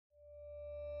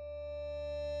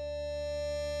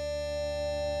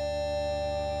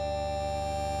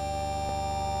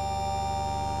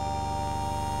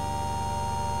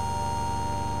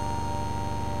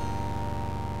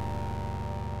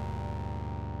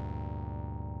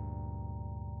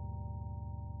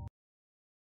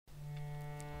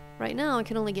right now I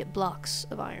can only get blocks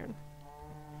of iron.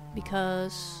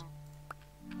 Because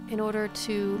in order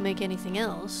to make anything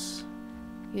else,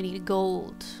 you need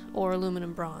gold or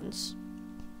aluminum bronze,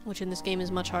 which in this game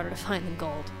is much harder to find than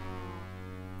gold,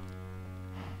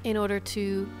 in order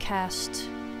to cast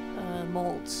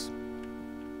molds.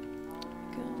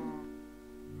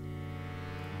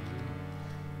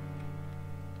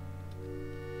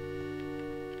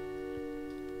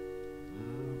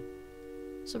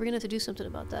 So we're gonna have to do something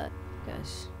about that,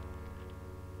 guys.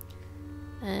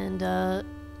 And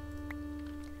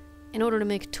in order to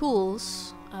make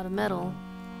tools out of metal,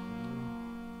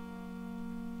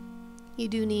 you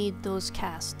do need those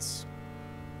casts,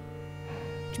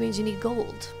 which means you need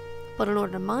gold. But in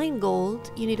order to mine gold,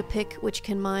 you need a pick which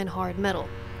can mine hard metal.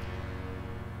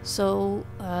 So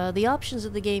the options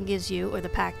that the game gives you, or the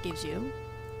pack gives you,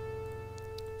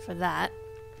 for that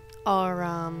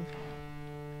are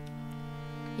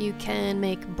you can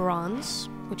make bronze,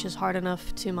 which is hard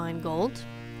enough to mine gold,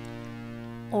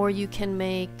 or you can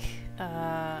make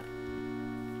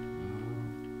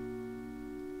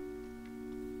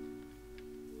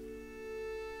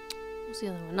what's the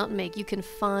other one? Not make, you can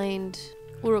find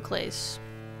uroclase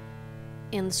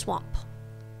in the swamp,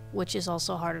 which is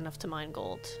also hard enough to mine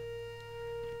gold.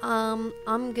 I'm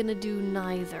gonna do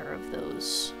neither of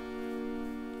those,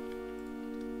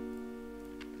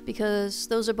 because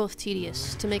those are both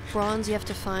tedious. To make bronze, you have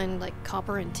to find like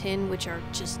copper and tin, which are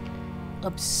just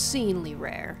obscenely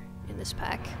rare in this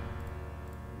pack.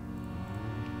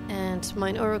 And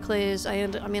mine uroclase, I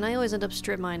always end up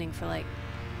strip mining for like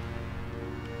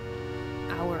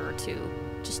an hour or two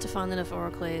just to find enough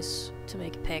uroclase to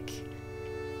make a pick.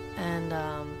 And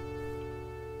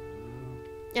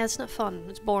yeah, it's not fun.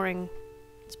 It's boring.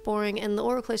 It's boring, and the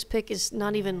uroclase pick is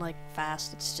not even like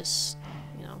fast. It's just,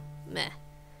 you know, meh.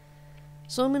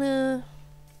 So I'm gonna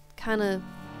kind of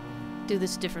do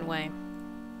this a different way.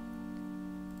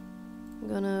 I'm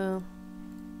gonna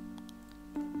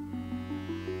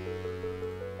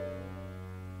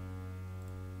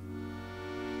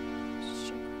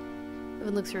I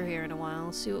haven't looked through here in a while.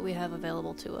 Let's see what we have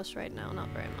available to us right now. Not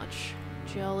very much.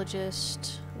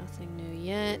 Geologist, nothing new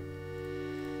yet.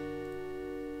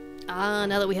 Now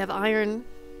that we have iron,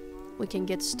 we can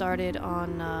get started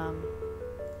on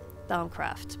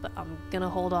Thaumcraft, but I'm gonna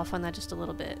hold off on that just a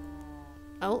little bit.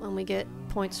 Oh, and we get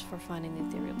points for finding the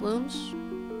ethereal blooms.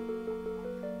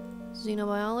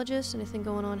 Xenobiologist, anything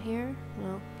going on here?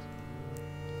 No.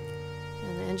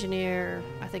 And the engineer,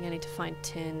 I think I need to find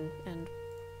tin and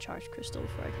charged crystal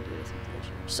before I can do anything with the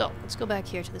engineer. So, let's go back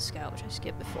here to the scout, which I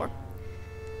skipped before.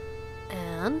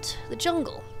 And the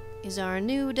jungle is our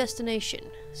new destination.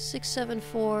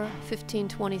 674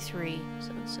 1523.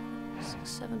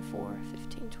 674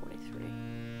 1523.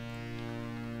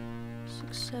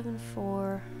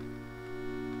 674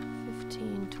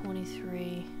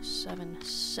 1523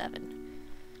 77.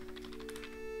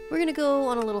 We're gonna go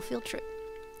on a little field trip.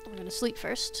 We're gonna sleep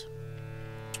first.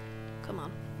 Come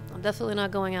on. I'm definitely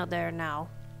not going out there now.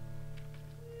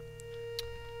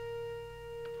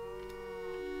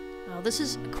 Now, this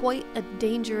is quite a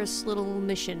dangerous little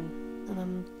mission that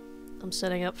I'm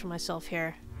setting up for myself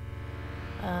here.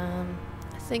 I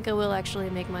think I will actually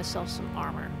make myself some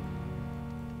armor.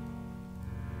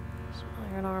 Some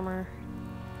iron armor.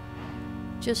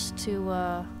 Just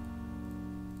to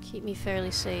keep me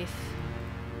fairly safe.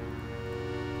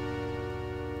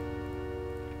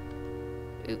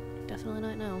 Definitely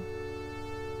not now.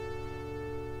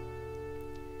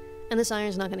 And this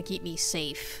iron's not gonna keep me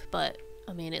safe, but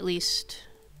I mean, at least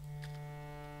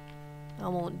I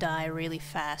won't die really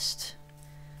fast.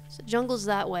 So jungle's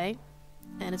that way,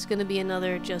 and it's gonna be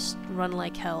another just run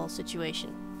like hell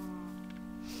situation.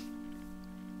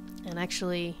 And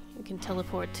actually, you can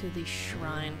teleport to the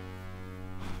shrine.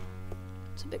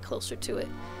 It's a bit closer to it.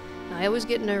 Now, I always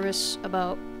get nervous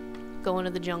about going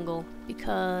to the jungle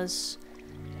because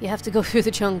you have to go through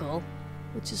the jungle,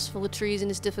 which is full of trees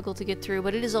and is difficult to get through,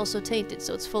 but it is also tainted,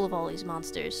 so it's full of all these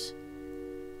monsters.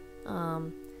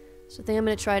 So I think I'm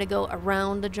going to try to go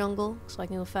around the jungle so I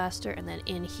can go faster, and then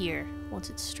in here,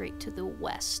 once it's straight to the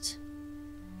west.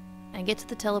 And get to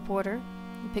the teleporter,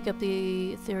 and pick up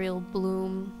the ethereal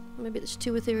bloom. Maybe there's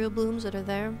 2 ethereal blooms that are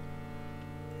there.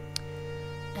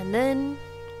 And then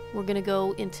we're going to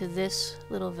go into this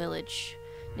little village.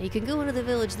 Now, you can go into the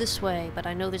village this way, but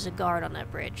I know there's a guard on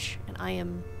that bridge, and I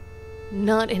am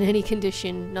not in any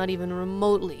condition, not even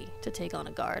remotely, to take on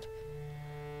a guard.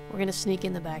 We're gonna sneak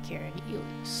in the back here, and you'll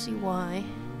see why.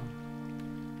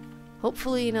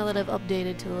 Hopefully, now that I've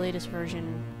updated to the latest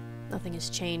version, nothing has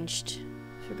changed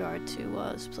with regard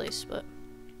to this place, but...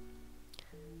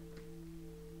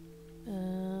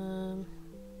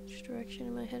 Which direction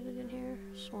am I headed in here?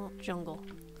 Swamp, jungle.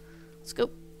 Let's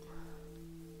go.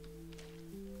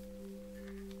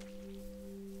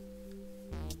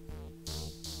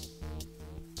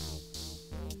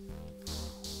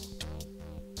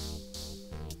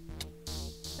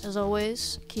 As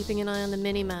always, keeping an eye on the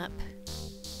mini-map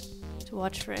to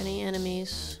watch for any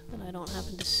enemies that I don't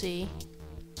happen to see.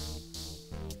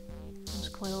 There's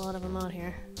quite a lot of them out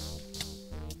here.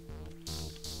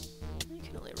 You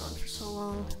can only run for so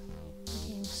long.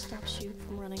 The game stops you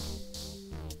from running.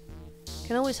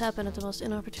 Can always happen at the most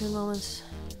inopportune moments.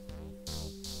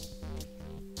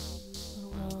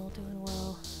 Doing well, doing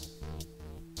well.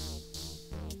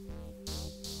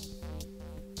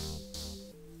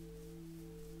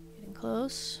 Getting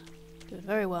close. Doing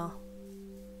very well.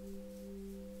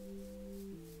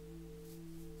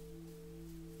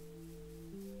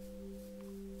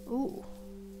 Ooh,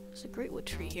 there's a great wood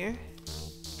tree here.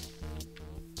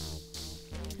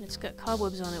 And it's got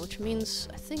cobwebs on it, which means,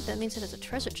 I think that means it has a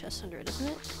treasure chest under it, isn't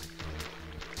it?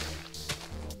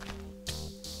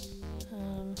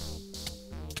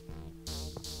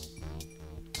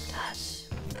 Gosh.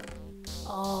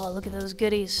 Oh, look at those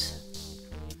goodies.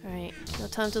 Alright, no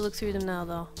time to look through them now,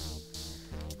 though.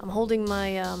 I'm holding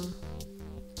my,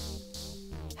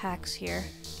 hacks here.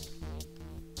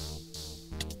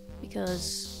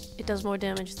 Because it does more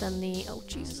damage than the... Oh,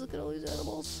 Jesus, look at all these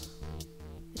animals.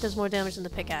 It does more damage than the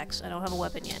pickaxe. I don't have a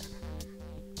weapon yet.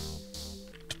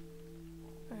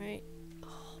 Alright.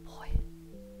 Oh, boy.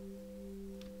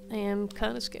 I am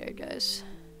kind of scared, guys.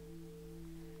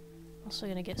 Also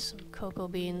gonna get some cocoa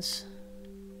beans.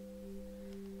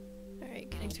 Alright,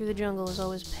 getting through the jungle is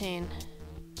always pain.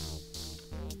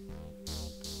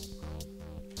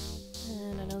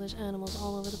 And I know there's animals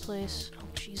all over the place. Oh,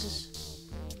 Jesus.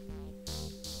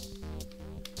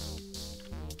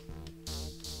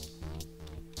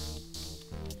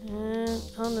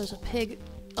 And there's a pig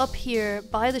up here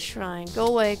by the shrine. Go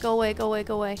away, go away, go away,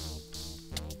 go away.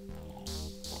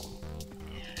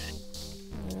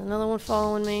 And another one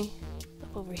following me.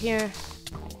 Up over here.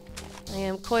 I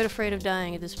am quite afraid of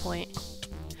dying at this point.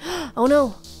 Oh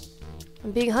no!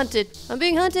 I'm being hunted! I'm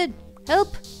being hunted!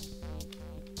 Help!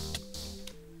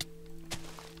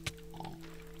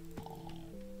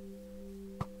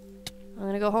 I'm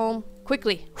gonna go home.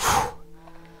 Quickly!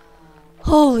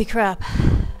 Holy crap.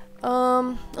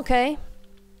 Okay.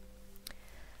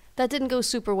 That didn't go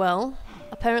super well.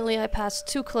 Apparently I passed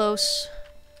too close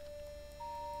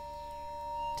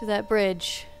to that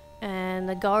bridge, and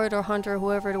the guard or hunter,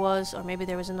 whoever it was, or maybe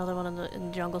there was another one in the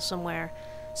jungle somewhere,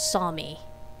 saw me.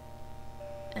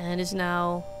 And is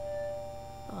now,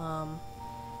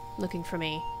 looking for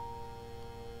me.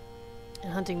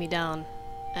 And hunting me down.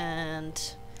 And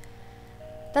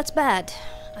that's bad.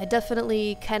 I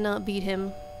definitely cannot beat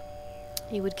him.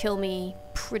 He would kill me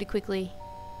pretty quickly.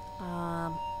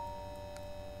 I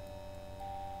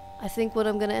think what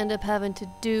I'm gonna end up having to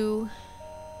do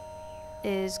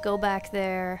is go back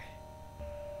there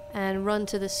and run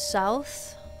to the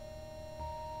south.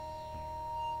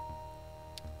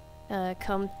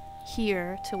 Come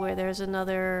here to where there's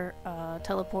another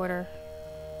teleporter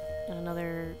and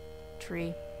another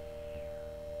tree.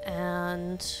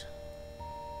 And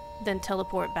then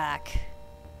teleport back.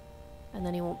 And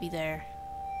then he won't be there.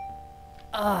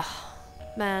 Ugh.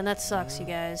 Man, that sucks, you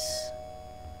guys.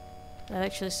 That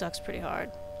actually sucks pretty hard.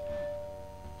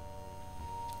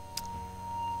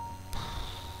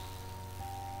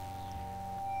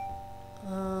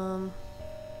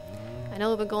 I know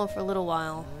we've been going for a little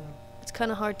while. It's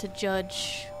kind of hard to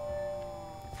judge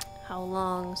how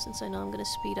long, since I know I'm going to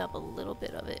speed up a little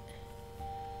bit of it.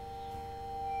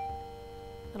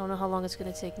 I don't know how long it's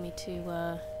going to take me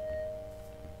to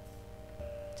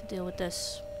deal with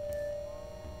this.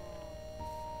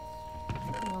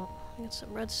 Well, I got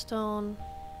some redstone,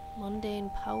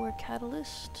 mundane power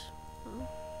catalyst,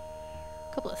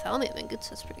 a couple of thalmium ingots.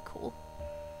 That's pretty cool.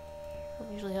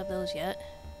 Don't usually have those yet.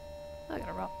 I got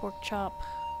a raw pork chop.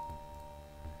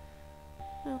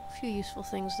 Well, a few useful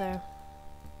things there.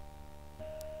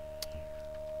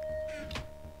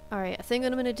 Alright, I think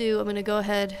what I'm gonna do, I'm gonna go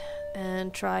ahead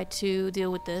and try to deal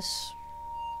with this.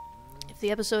 If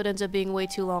the episode ends up being way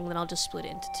too long, then I'll just split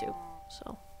it into two.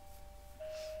 So.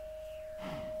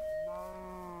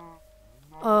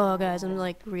 Oh, guys, I'm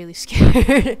like really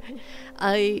scared.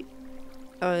 You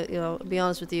know, to be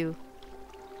honest with you,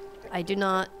 I do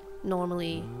not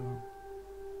normally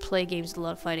play games with a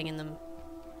lot of fighting in them.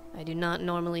 I do not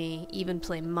normally even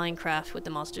play Minecraft with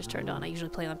the monsters turned on. I usually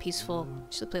play on peaceful. I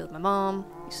usually play with my mom.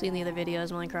 You see in the other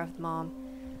videos, Minecraft with mom.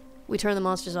 We turn the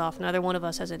monsters off. Neither one of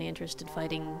us has any interest in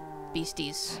fighting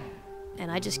beasties.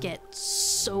 and I just get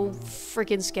so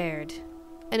freaking scared.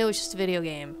 I know it's just a video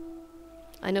game.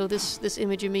 I know this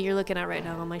image of me you're looking at right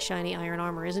now on my shiny iron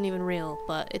armor isn't even real,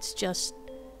 but it's just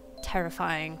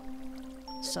terrifying.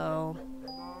 So,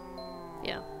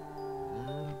 yeah.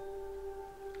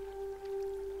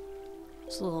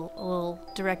 It's a little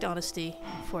direct honesty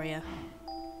for you.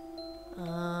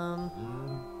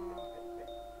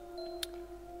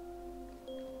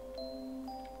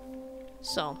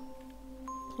 So,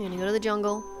 we're gonna go to the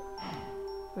jungle.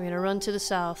 We're gonna run to the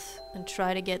south and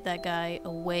try to get that guy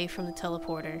away from the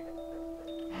teleporter.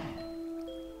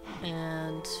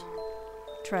 And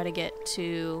try to get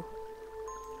to...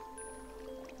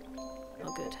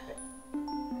 oh, good.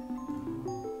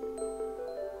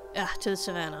 Ah, to the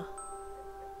savannah.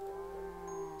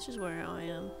 Which is where I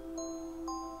am.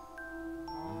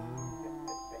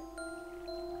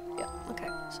 Yeah, okay.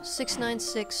 So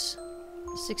 696,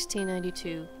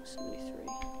 1692, 73.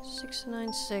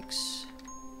 696,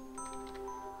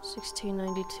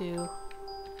 1692,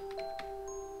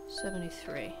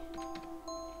 73.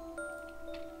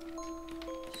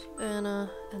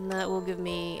 Savannah, and that will give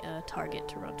me a target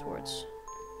to run towards.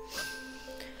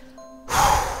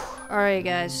 Alright,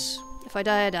 guys. If I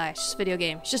die, I die. It's just a video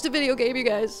game. It's just a video game, you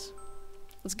guys.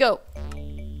 Let's go.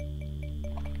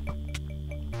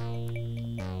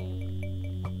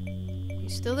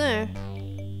 He's still there.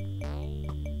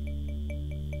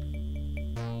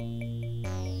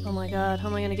 Oh my god, how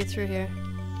am I gonna get through here?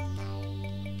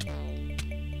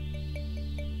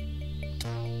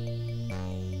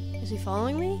 Is he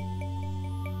following me?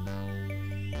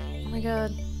 Oh my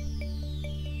god.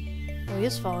 Oh, he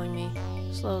is following me.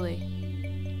 Slowly.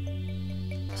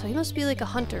 So he must be like a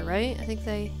hunter, right? I think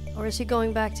they... or is he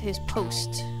going back to his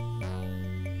post?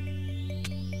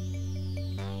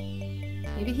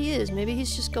 Maybe he is. Maybe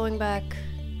he's just going back...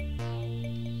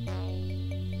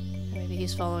 maybe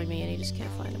he's following me and he just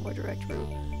can't find a more direct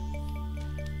route.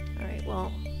 Alright,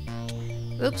 well...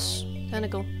 oops.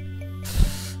 Tentacle.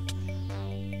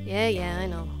 Yeah, I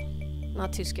know.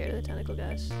 Not too scared of the tentacle,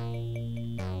 guys.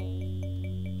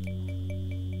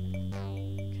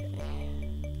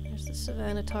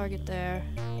 Savannah target there.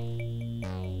 A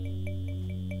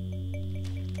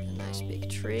nice big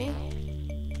tree.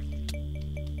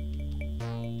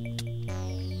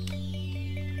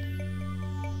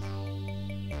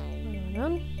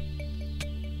 Run.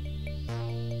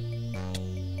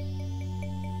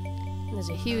 And there's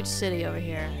a huge city over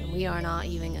here, and we are not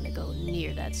even gonna go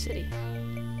near that city.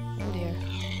 Oh dear.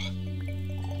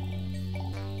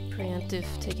 Preemptive,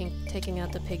 taking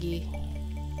out the piggy.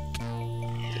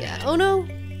 Yeah. Oh no!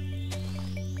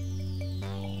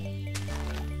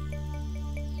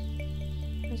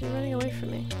 Why is he running away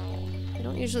from me? They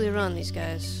don't usually run, these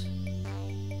guys.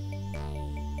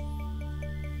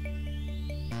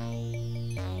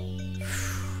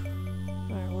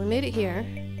 Alright, well, we made it here.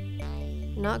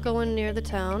 Not going near the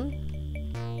town.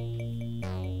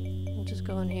 We'll just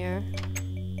go in here.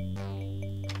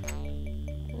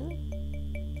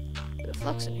 Bit of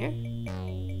flux in here.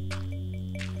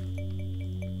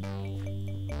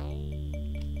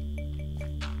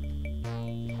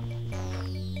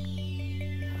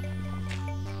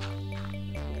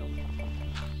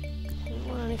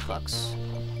 Flux.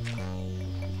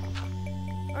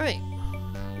 Alright.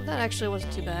 Well, that actually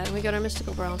wasn't too bad. We got our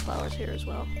mystical brown flowers here as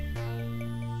well.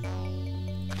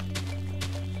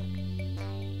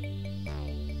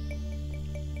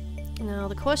 Now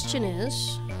the question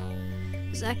is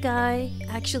that guy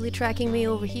actually tracking me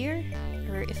over here?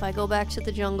 Or if I go back to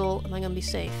the jungle, am I gonna be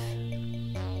safe?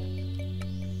 And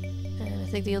I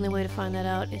think the only way to find that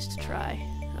out is to try.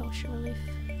 Oh, short relief.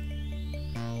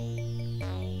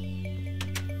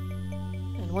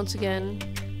 Once again,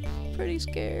 pretty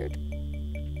scared.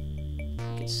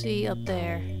 You can see up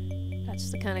there, that's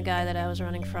the kind of guy that I was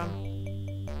running from.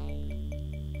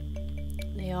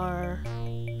 They are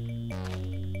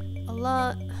a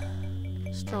lot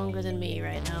stronger than me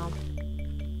right now.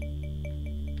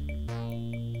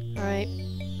 Alright.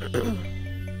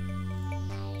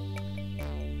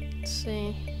 Let's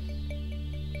see.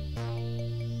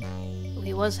 Oh,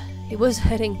 he was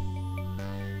heading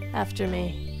after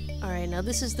me. Alright, now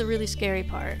this is the really scary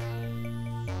part.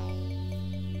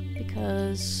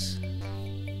 Because...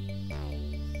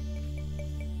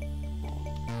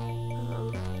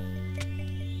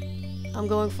 I'm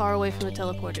going far away from the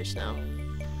teleporters now.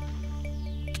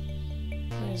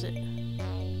 Where is it?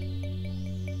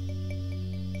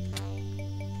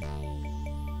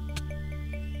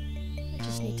 I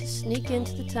just need to sneak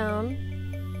into the town.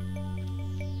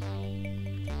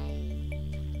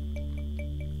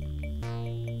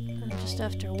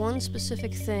 After one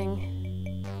specific thing.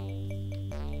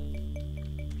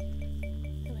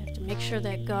 sure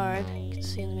that guard, you can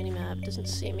see in the minimap, doesn't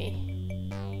see me.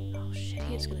 Oh shit,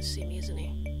 he is gonna see me, isn't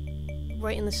he?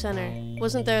 Right in the center.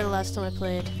 Wasn't there the last time I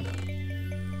played.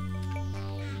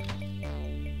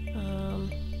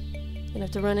 Gonna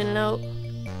have to run in and out.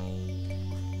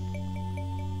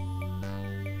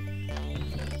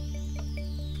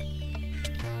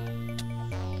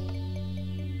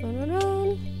 Run, run,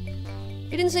 run!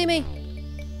 He didn't see me!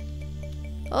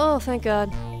 Oh, thank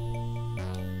God.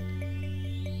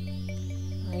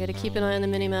 I gotta keep an eye on the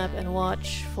minimap and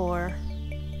watch for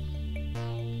the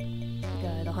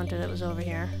guy, the hunter that was over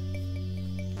here.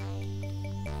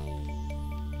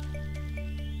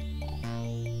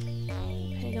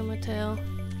 Pig on my tail.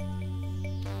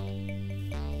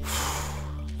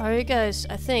 Alright guys,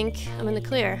 I think I'm in the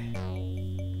clear.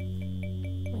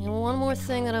 And one more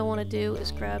thing that I want to do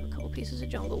is grab a couple pieces of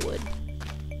jungle wood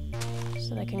so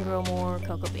that I can grow more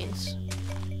cocoa beans.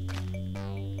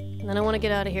 And then I want to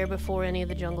get out of here before any of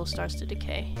the jungle starts to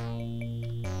decay.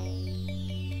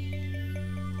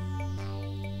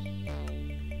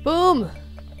 Boom!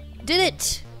 Did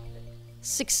it!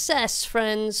 Success,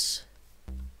 friends!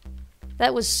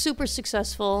 That was super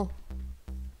successful.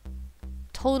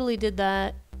 Totally did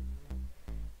that.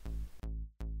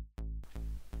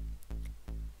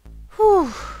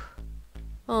 Whew!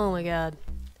 Oh my god.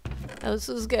 That was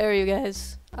so scary, you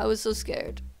guys. I was so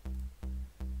scared.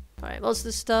 Alright, most of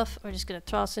this stuff we're just gonna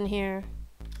toss in here.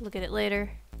 Look at it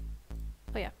later.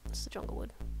 Oh yeah, that's the jungle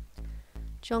wood.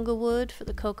 Jungle wood for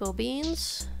the cocoa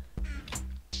beans.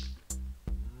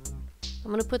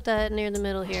 I'm gonna put that near the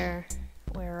middle here,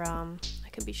 where I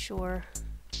can be sure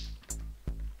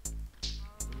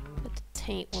that the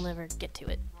taint will never get to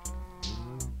it.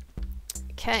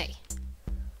 Okay.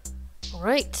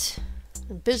 Alright.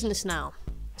 In business now.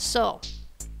 So,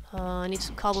 I need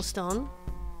some cobblestone.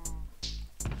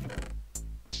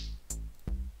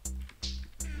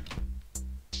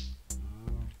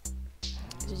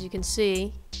 As you can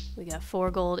see, we got 4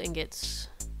 gold ingots.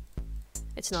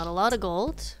 It's not a lot of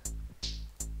gold,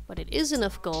 but it is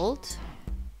enough gold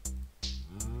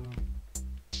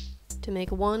to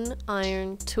make 1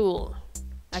 iron tool.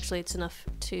 Actually, it's enough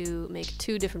to make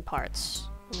 2 different parts.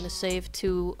 I'm gonna save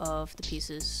 2 of the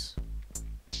pieces.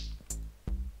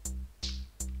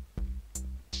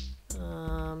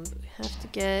 We have to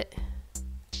get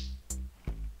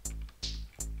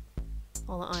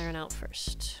all the iron out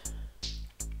first.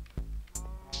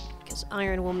 Because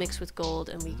iron will mix with gold,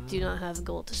 and we do not have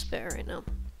gold to spare right now.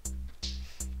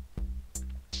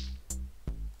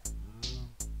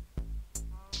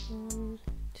 One,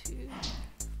 2,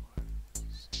 4,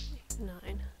 6, 8, 9.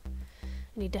 I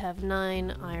need to have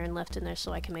 9 iron left in there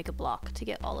so I can make a block to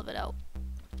get all of it out.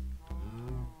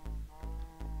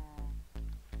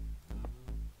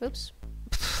 Oops.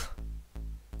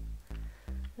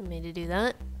 I made to do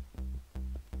that.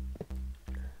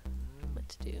 What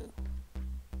to do?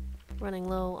 Running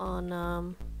low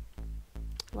on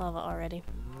lava already.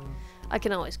 I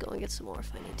can always go and get some more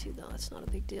if I need to, though. It's not a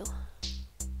big deal.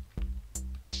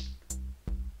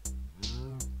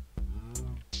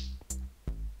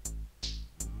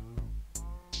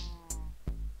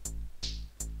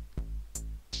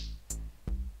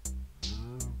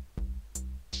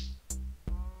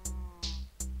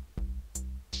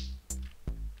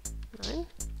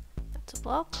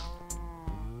 Block.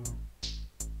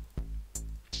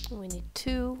 And we need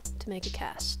 2 to make a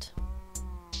cast.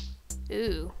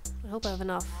 Ooh, I hope I have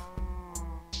enough.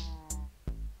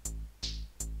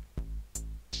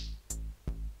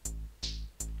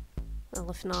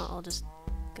 Well, if not, I'll just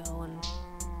go and...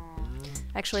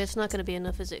 Actually, it's not going to be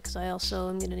enough, is it? Because I also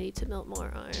am going to need to melt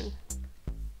more iron.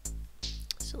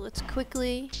 So let's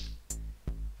quickly,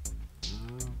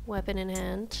 weapon in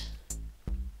hand,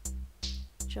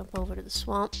 jump over to the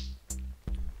swamp.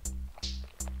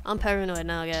 I'm paranoid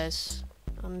now, guys.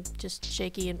 I'm just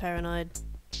shaky and paranoid.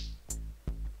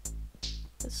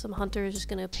 That some hunter is just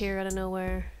gonna appear out of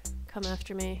nowhere, come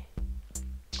after me.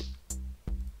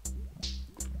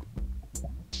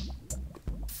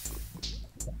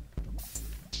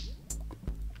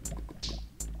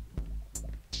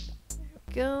 There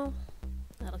we go.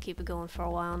 That'll keep it going for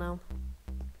a while now.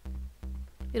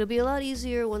 It'll be a lot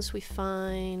easier once we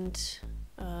find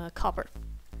copper.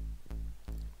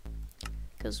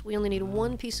 Because we only need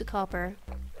 1 piece of copper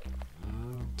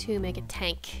to make a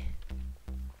tank.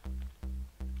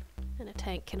 And a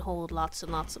tank can hold lots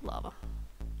and lots of lava.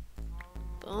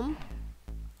 Boom.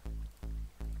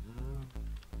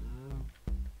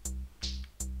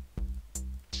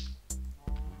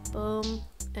 Boom.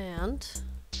 And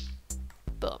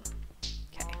boom.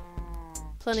 Okay.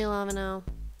 Plenty of lava now.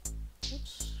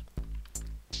 Oops.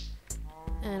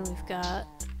 And we've got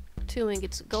 2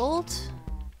 ingots of gold.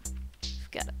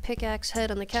 We've got a pickaxe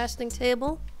head on the casting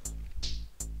table.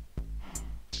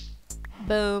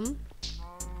 Boom.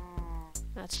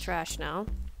 That's trash now.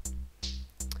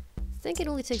 I think it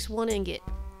only takes 1 ingot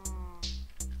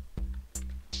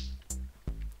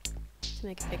to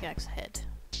make a pickaxe head.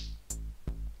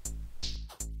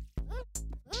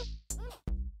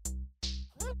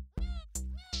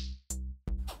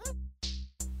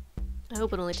 I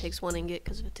hope it only takes 1 ingot,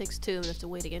 because if it takes 2, I'm gonna have to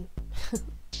wait again.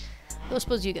 I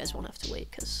suppose you guys won't have to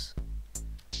wait, because,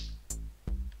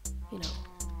 you know,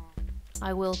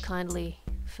 I will kindly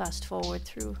fast forward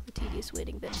through the tedious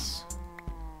waiting bits.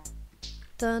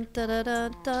 Dun dun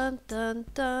dun dun dun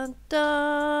dun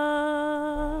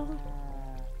dun.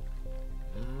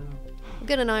 I'll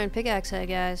get an iron pickaxe head,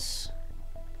 guys.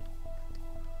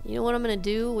 You know what I'm gonna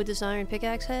do with this iron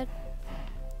pickaxe head?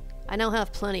 I now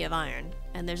have plenty of iron,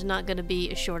 and there's not gonna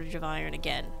be a shortage of iron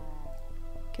again.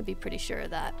 Can be pretty sure of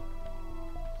that.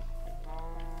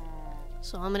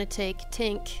 So I'm gonna take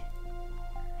Tink,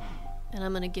 and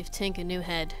I'm gonna give Tink a new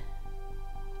head.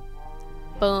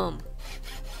 Boom.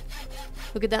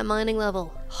 Look at that mining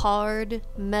level. Hard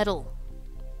metal.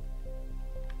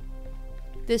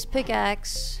 This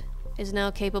pickaxe is now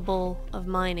capable of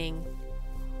mining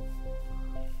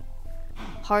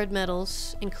hard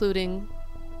metals, including,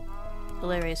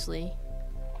 hilariously,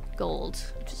 gold,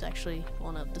 which is actually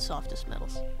one of the softest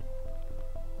metals.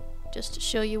 Just to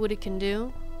show you what it can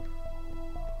do,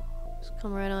 let's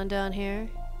come right on down here.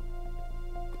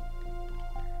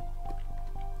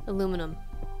 Aluminum.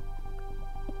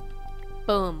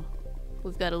 Boom.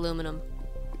 We've got aluminum.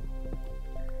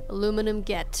 Aluminum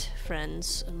get,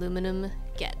 friends. Aluminum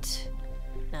get.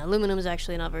 Now, aluminum is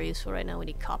actually not very useful right now. We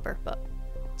need copper, but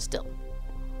still.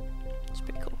 It's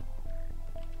pretty cool.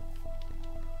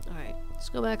 Alright, let's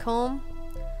go back home,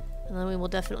 and then we will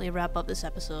definitely wrap up this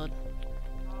episode.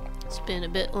 It's been a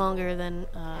bit longer than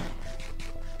I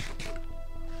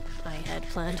had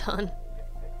planned on.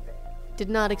 Did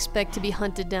not expect to be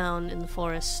hunted down in the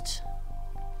forest.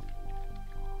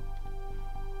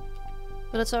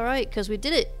 But it's alright, because we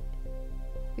did it!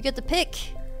 We get the pick!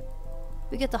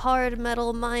 We get the hard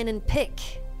metal mine and pick!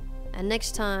 And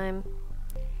next time,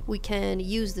 we can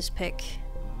use this pick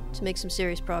to make some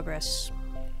serious progress.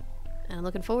 And I'm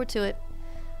looking forward to it.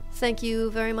 Thank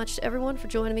you very much to everyone for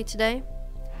joining me today.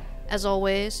 As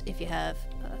always, if you have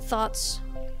thoughts,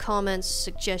 comments,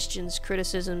 suggestions,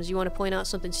 criticisms, you want to point out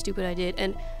something stupid I did,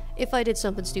 and if I did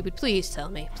something stupid, please tell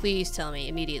me. Please tell me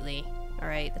immediately.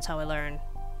 Alright, that's how I learn.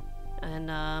 And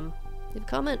leave a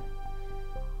comment.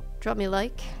 Drop me a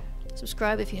like.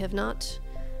 Subscribe if you have not.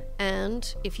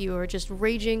 And if you are just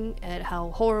raging at how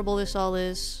horrible this all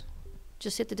is,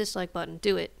 just hit the dislike button.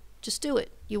 Do it. Just do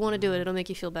it. You want to do it. It'll make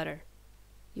you feel better.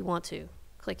 You want to.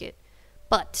 Click it.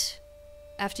 But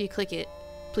after you click it,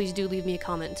 please do leave me a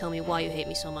comment and tell me why you hate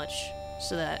me so much,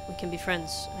 so that we can be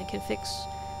friends and I can fix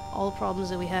all the problems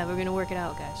that we have. We're going to work it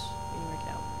out, guys. We're going to work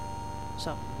it out.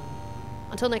 So,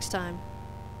 until next time,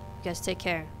 you guys take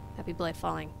care. Happy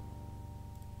Blightfalling.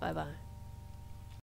 Bye-bye.